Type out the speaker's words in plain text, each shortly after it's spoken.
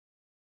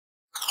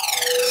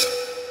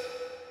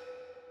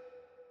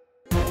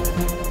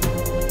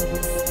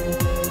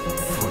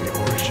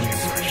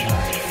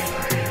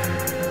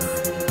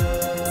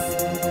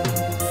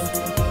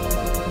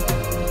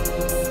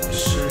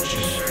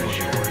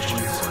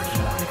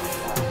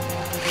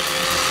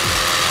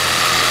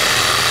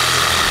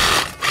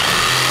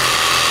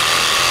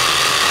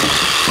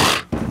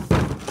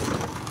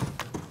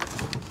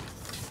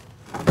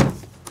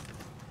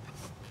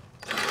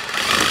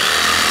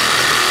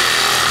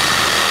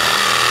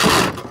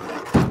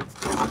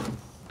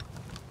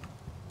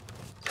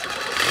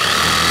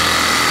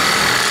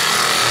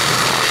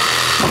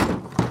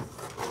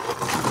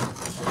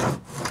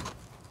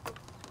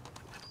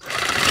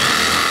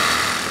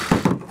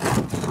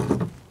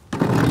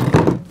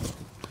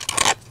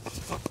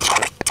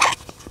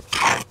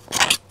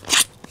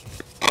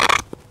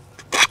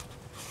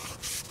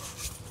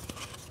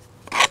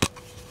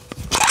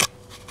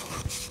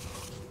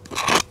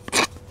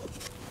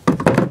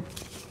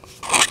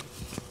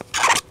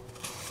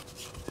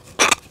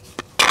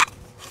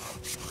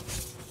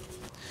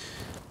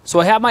So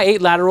I have my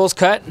 8 laterals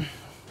cut,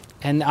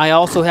 and I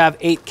also have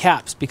 8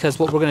 caps, because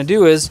what we're going to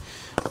do is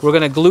we're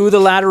going to glue the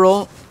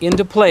lateral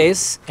into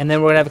place, and then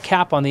we're going to have a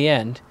cap on the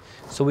end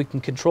so we can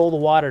control the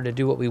water to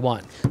do what we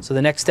want. So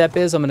the next step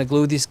is I'm going to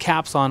glue these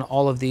caps on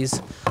all of these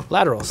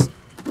laterals.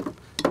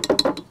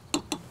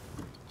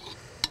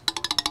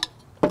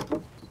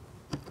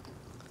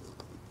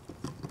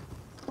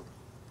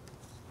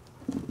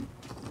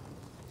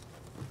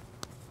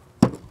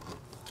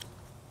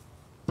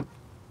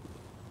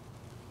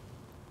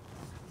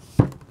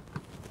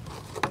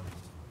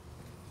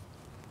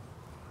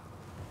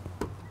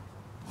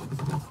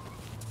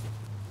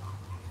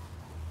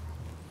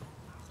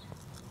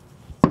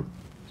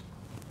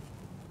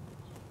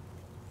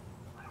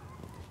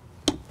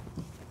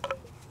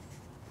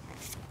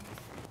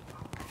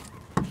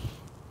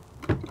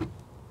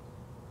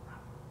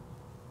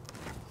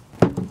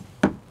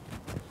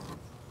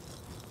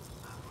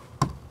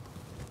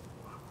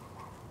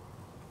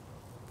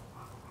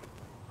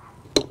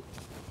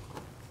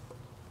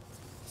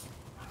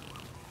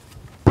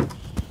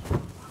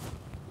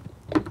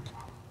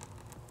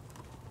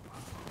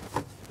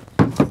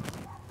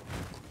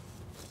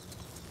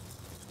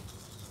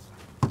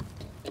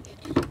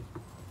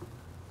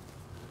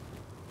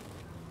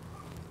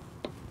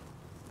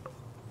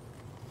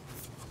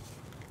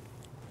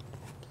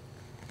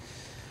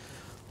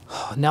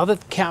 Now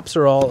that the caps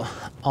are all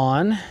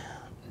on,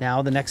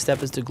 now the next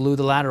step is to glue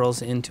the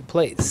laterals into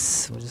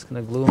place. We're just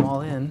going to glue them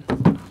all in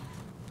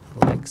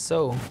like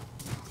so.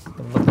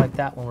 It'll look like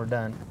that when we're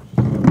done.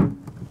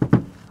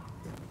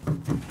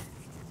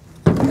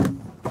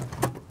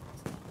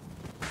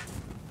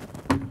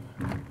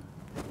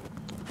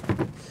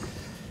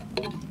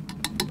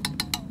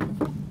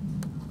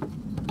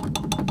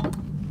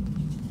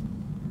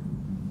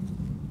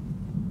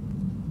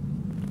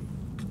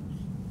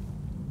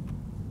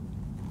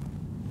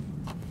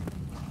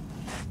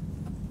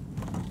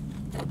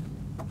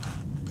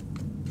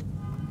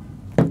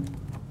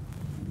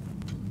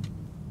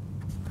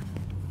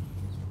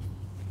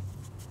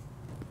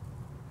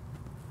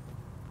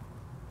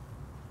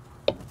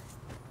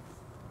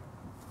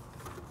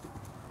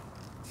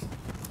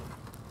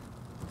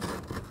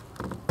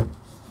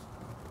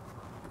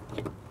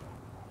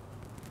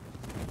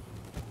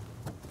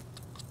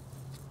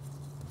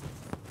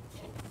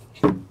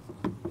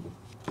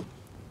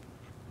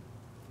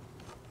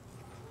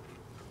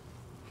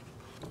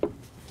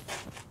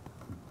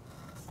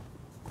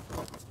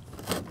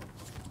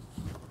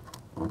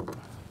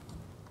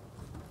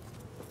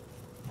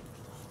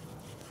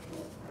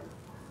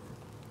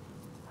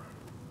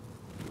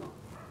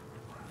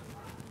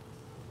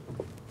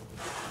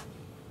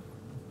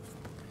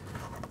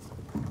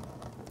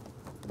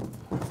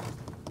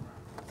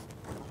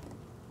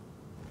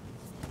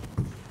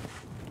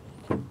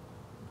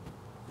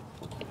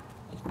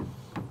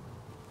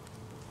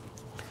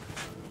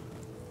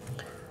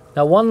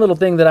 Now, one little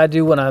thing that I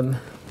do when I'm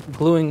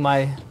gluing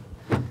my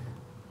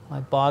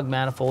bog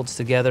manifolds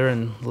together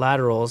and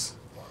laterals,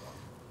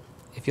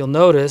 if you'll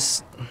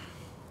notice,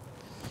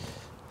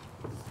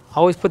 I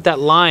always put that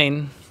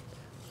line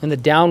in the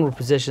downward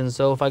position,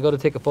 so if I go to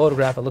take a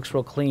photograph, it looks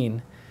real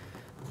clean.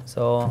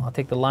 So I'll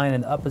take the line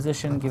in the up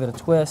position, give it a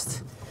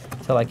twist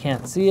until I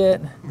can't see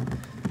it.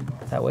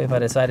 That way, if I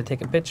decide to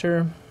take a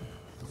picture,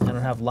 I don't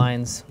have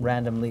lines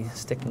randomly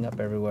sticking up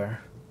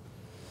everywhere.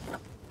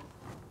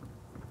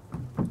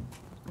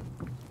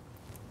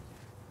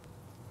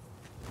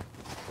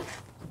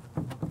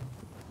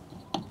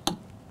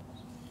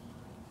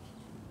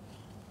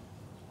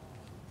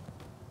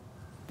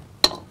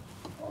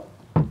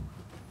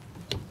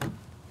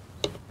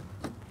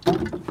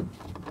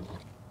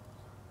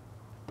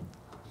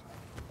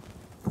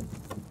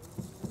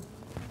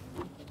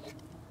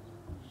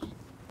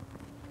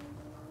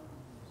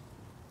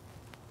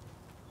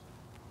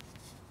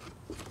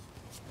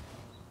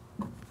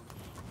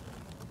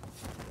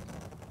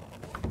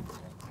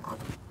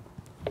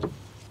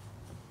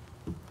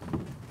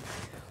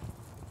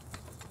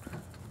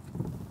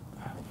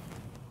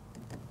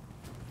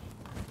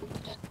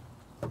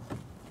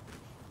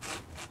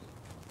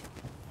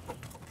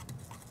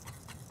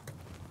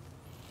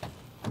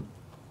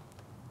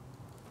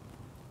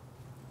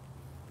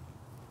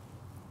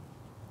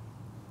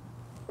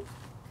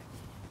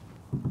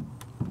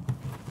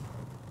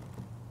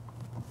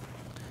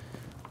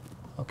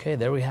 Okay,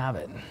 there we have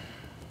it.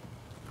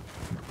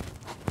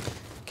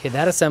 Okay,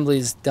 that assembly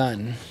is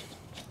done.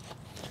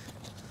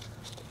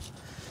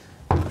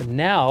 But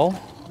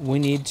now we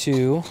need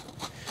to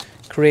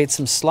create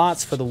some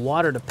slots for the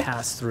water to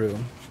pass through.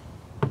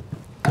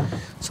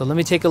 So let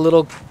me take a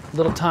little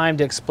time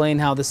to explain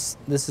how this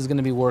is going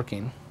to be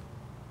working.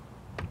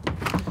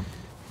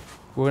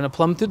 We're going to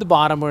plumb through the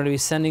bottom. We're going to be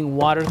sending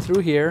water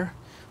through here.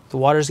 The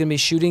water is going to be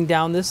shooting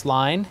down this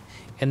line,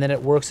 and then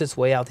it works its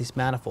way out these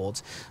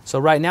manifolds. So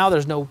right now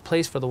there's no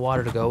place for the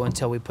water to go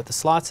until we put the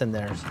slots in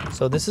there.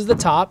 So this is the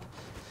top.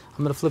 I'm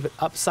going to flip it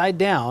upside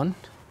down.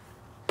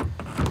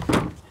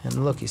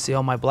 And look, you see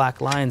all my black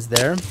lines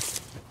there.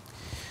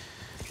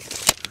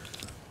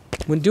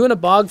 When doing a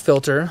bog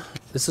filter,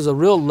 this is a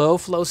real low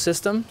flow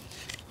system.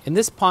 In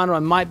this pond, I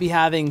might be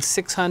having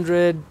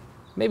 600,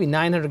 maybe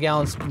 900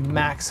 gallons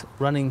max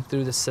running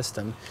through the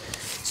system.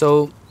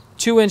 So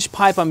 2-inch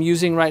pipe I'm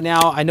using right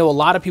now. I know a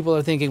lot of people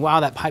are thinking,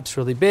 wow, that pipe's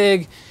really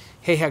big.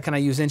 Hey, how can I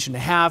use 1.5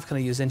 inches? Can I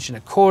use 1.25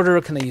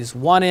 inches? Can I use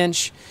 1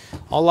 inch?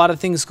 A lot of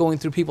things going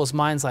through people's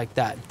minds like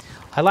that.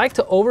 I like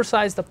to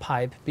oversize the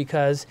pipe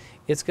because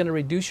it's going to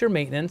reduce your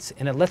maintenance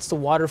and it lets the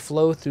water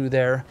flow through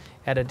there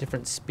at a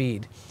different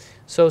speed.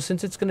 So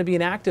since it's going to be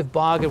an active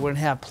bog and we're going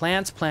to have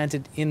plants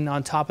planted in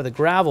on top of the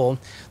gravel,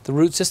 the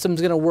root system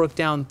is going to work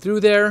down through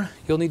there.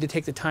 You'll need to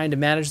take the time to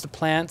manage the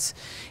plants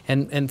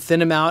and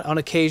thin them out on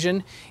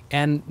occasion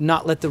and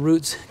not let the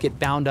roots get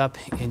bound up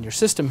in your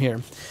system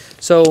here.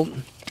 So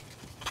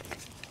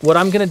what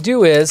I'm going to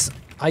do is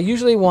I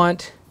usually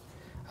want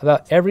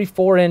about every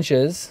 4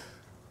 inches,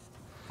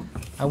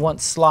 I want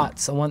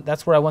slots.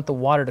 That's where I want the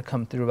water to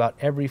come through, about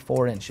every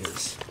 4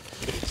 inches.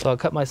 So I'll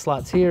cut my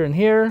slots here and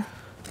here.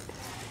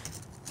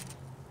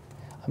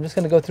 I'm just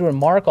going to go through and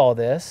mark all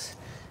this,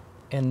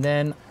 and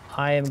then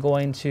I am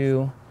going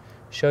to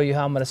show you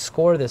how I'm going to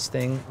score this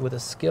thing with a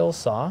skill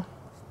saw.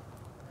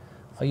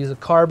 I'll use a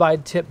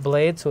carbide tip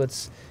blade so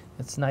it's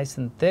nice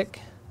and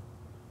thick.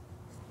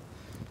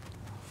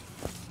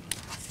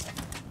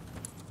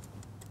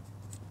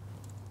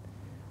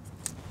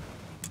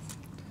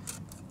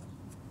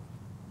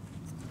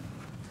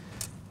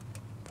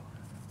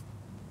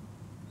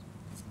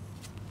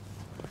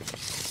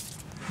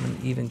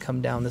 And even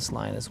come down this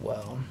line as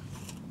well.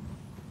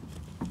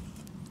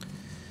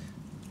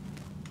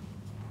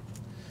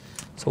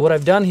 So what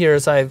I've done here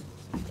is that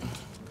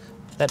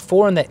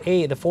 4 and the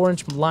 8, the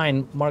 4-inch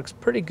line marks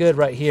pretty good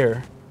right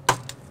here,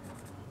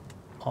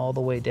 all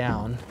the way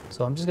down.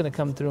 So I'm just going to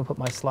come through and put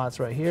my slots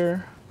right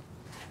here.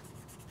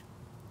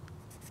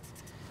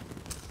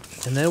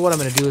 And then what I'm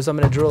going to do is I'm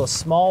going to drill a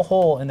small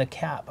hole in the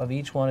cap of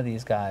each one of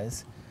these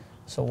guys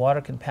so water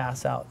can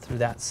pass out through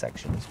that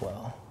section as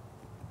well.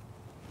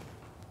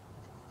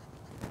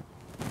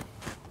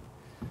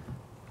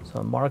 So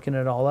I'm marking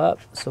it all up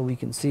so we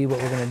can see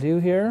what we're going to do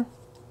here.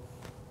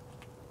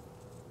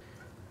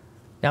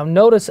 Now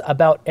notice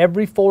about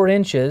every 4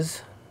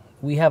 inches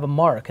we have a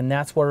mark, and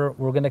that's where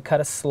we're going to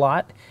cut a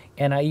slot,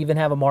 and I even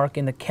have a mark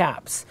in the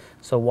caps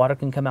so water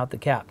can come out the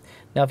cap.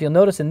 Now if you'll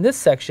notice in this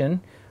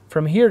section,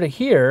 from here to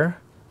here,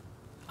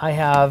 I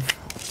have,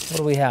 what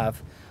do we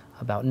have?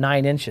 About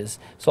 9 inches.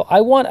 So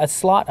I want a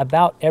slot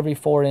about every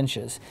 4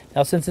 inches.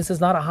 Now since this is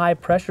not a high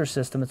pressure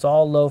system, it's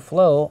all low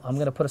flow, I'm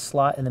going to put a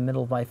slot in the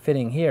middle of my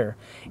fitting here.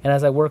 And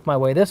as I work my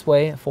way this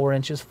way, 4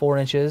 inches, 4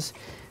 inches,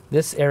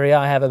 this area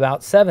I have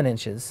about 7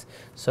 inches.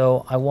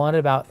 So I want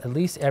about at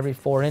least every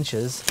 4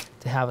 inches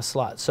to have a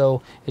slot.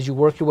 So as you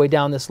work your way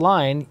down this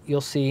line, you'll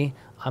see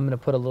I'm going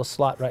to put a little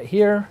slot right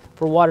here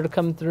for water to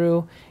come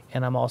through,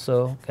 and I'm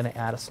also going to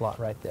add a slot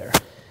right there.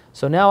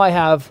 So now I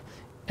have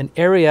an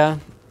area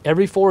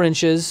every 4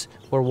 inches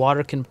where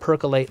water can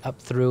percolate up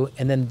through,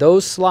 and then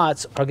those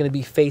slots are going to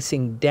be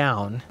facing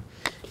down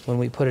when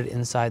we put it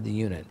inside the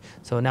unit.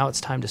 So now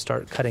it's time to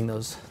start cutting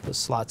those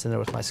slots in there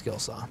with my skill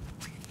saw.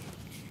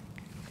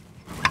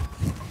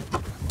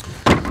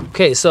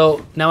 Okay,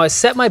 so now I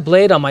set my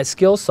blade on my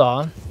skill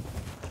saw.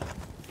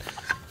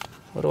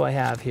 What do I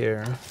have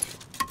here?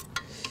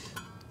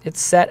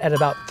 It's set at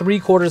about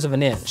 3/4 of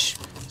an inch.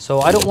 So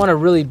I don't want a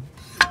really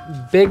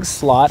big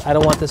slot. I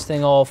don't want this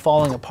thing all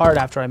falling apart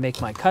after I make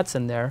my cuts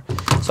in there.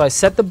 So I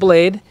set the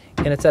blade,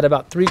 and it's at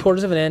about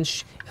 3/4 of an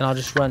inch, and I'll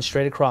just run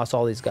straight across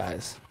all these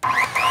guys.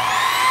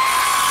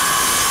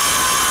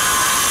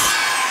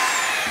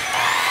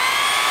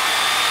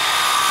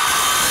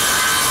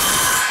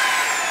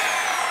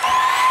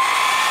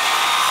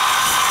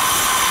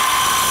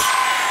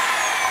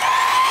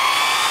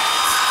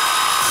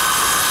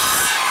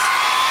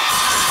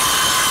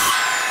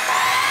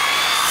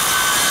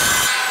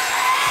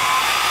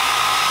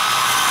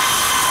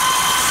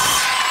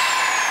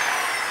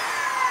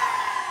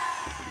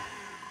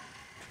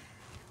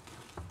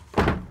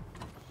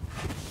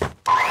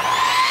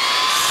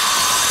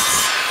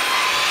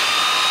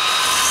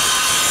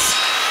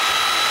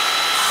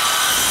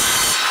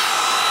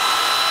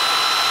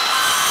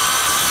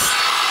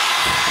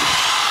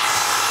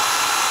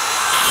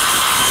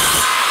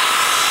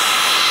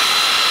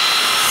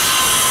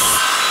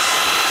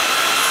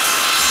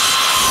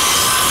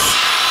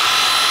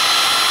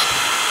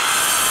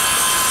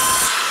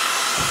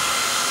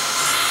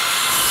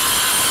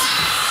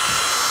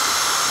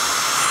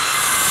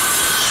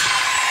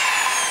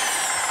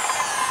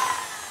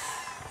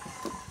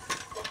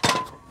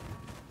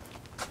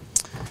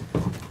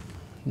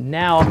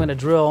 Now I'm going to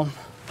drill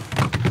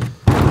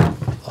a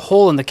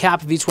hole in the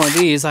cap of each one of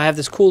these. I have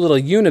this cool little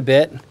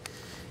unibit,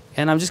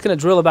 and I'm just going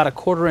to drill about a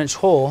 1/4 inch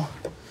hole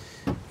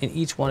in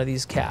each one of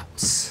these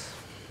caps.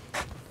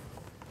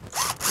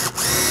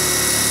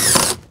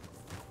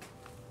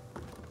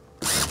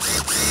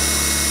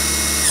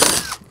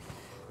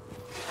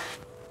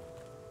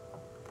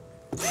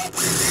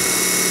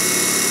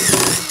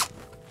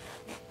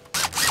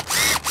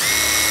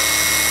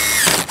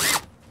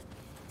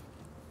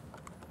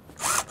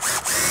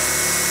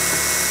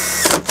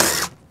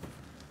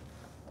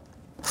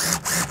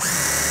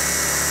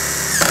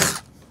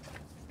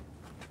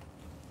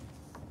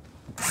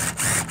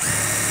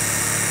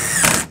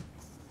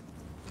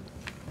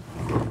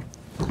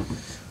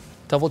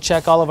 Double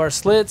check all of our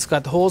slits,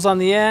 got the holes on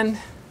the end.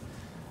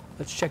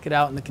 Let's check it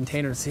out in the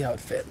container and see how it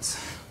fits.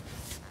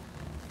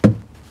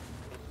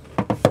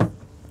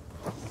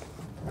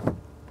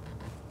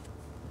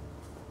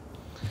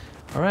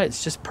 All right,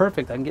 it's just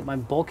perfect. I can get my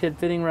bulkhead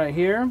fitting right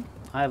here.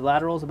 I have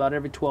laterals about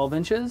every 12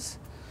 inches.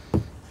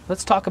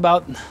 Let's talk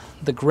about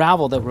the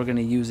gravel that we're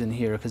gonna use in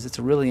here because it's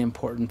a really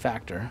important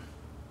factor.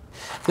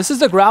 This is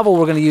the gravel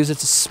we're gonna use.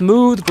 It's a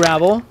smooth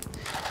gravel.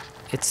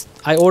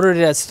 I ordered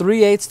it as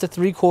 3/8 to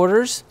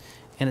 3/4,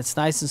 and it's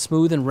nice and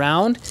smooth and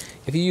round.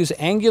 If you use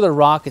angular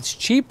rock, it's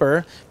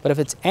cheaper, but if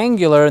it's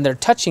angular and they're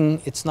touching,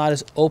 it's not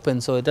as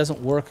open, so it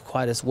doesn't work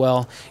quite as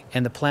well,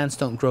 and the plants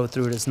don't grow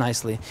through it as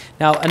nicely.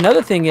 Now,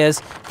 another thing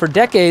is, for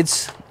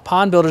decades,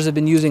 pond builders have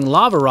been using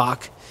lava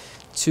rock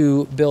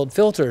to build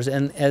filters,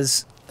 and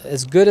as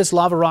good as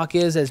lava rock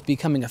is as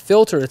becoming a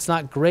filter, it's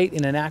not great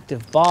in an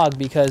active bog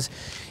because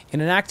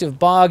in an active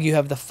bog, you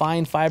have the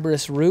fine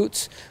fibrous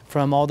roots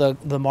from all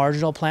the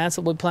marginal plants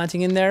that we're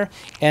planting in there,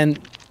 and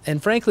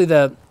frankly,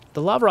 the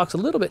lava rock's a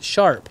little bit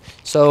sharp.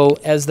 So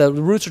as the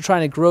roots are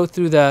trying to grow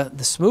through the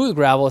smooth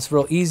gravel, it's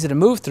real easy to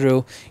move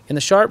through. In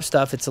the sharp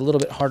stuff, it's a little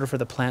bit harder for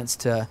the plants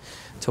to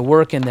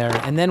work in there.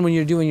 And then when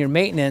you're doing your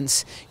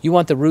maintenance, you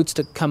want the roots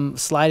to come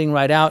sliding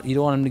right out. You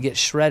don't want them to get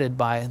shredded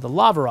by the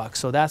lava rock.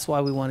 So that's why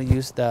we want to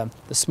use the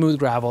smooth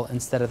gravel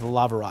instead of the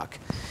lava rock.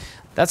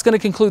 That's going to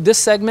conclude this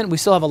segment. We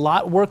still have a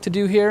lot of work to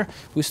do here.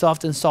 We still have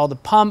to install the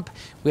pump.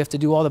 We have to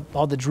do all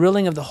the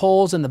drilling of the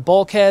holes and the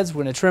bulkheads.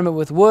 We're going to trim it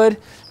with wood,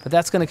 but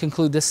that's going to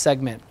conclude this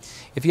segment.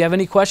 If you have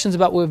any questions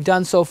about what we've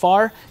done so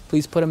far,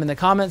 please put them in the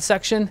comments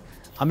section.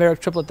 I'm Eric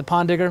Triplett, the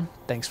Pond Digger.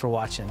 Thanks for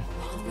watching.